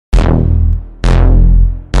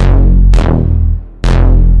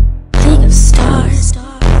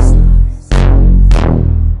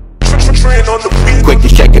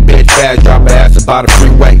by the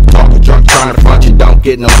freeway, talking drunk, trying to front you, don't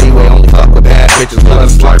get no leeway. Only fuck with bad bitches, let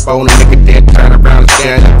us slurp on a nigga, then turn around and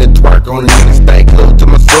stand up and twerk on a nigga. Stay glued to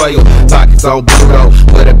my soil, pockets on Pluto.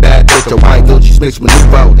 With a bad bitch, a white Gucci Smith with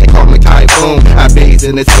new boat. They call me Typhoon. I bees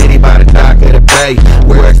in the city by the dock of the bay,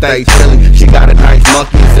 where I stay chillin'. She got a nice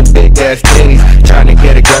monkey and some big ass titties, trying to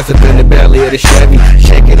get aggressive in the belly of the Chevy,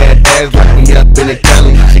 shaking that ass like me up in the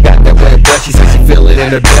telly. She got that wet butt, she said she feel it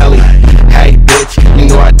in her belly. Hey bitch, you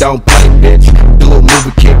know I don't play, bitch. Do a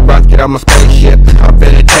movie, kick rock, get on my spaceship. I'm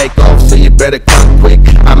finna take off, so you better come quick.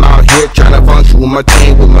 I'm out here trying to function with my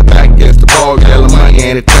team, with my back against the ball, yelling money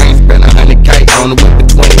and the things.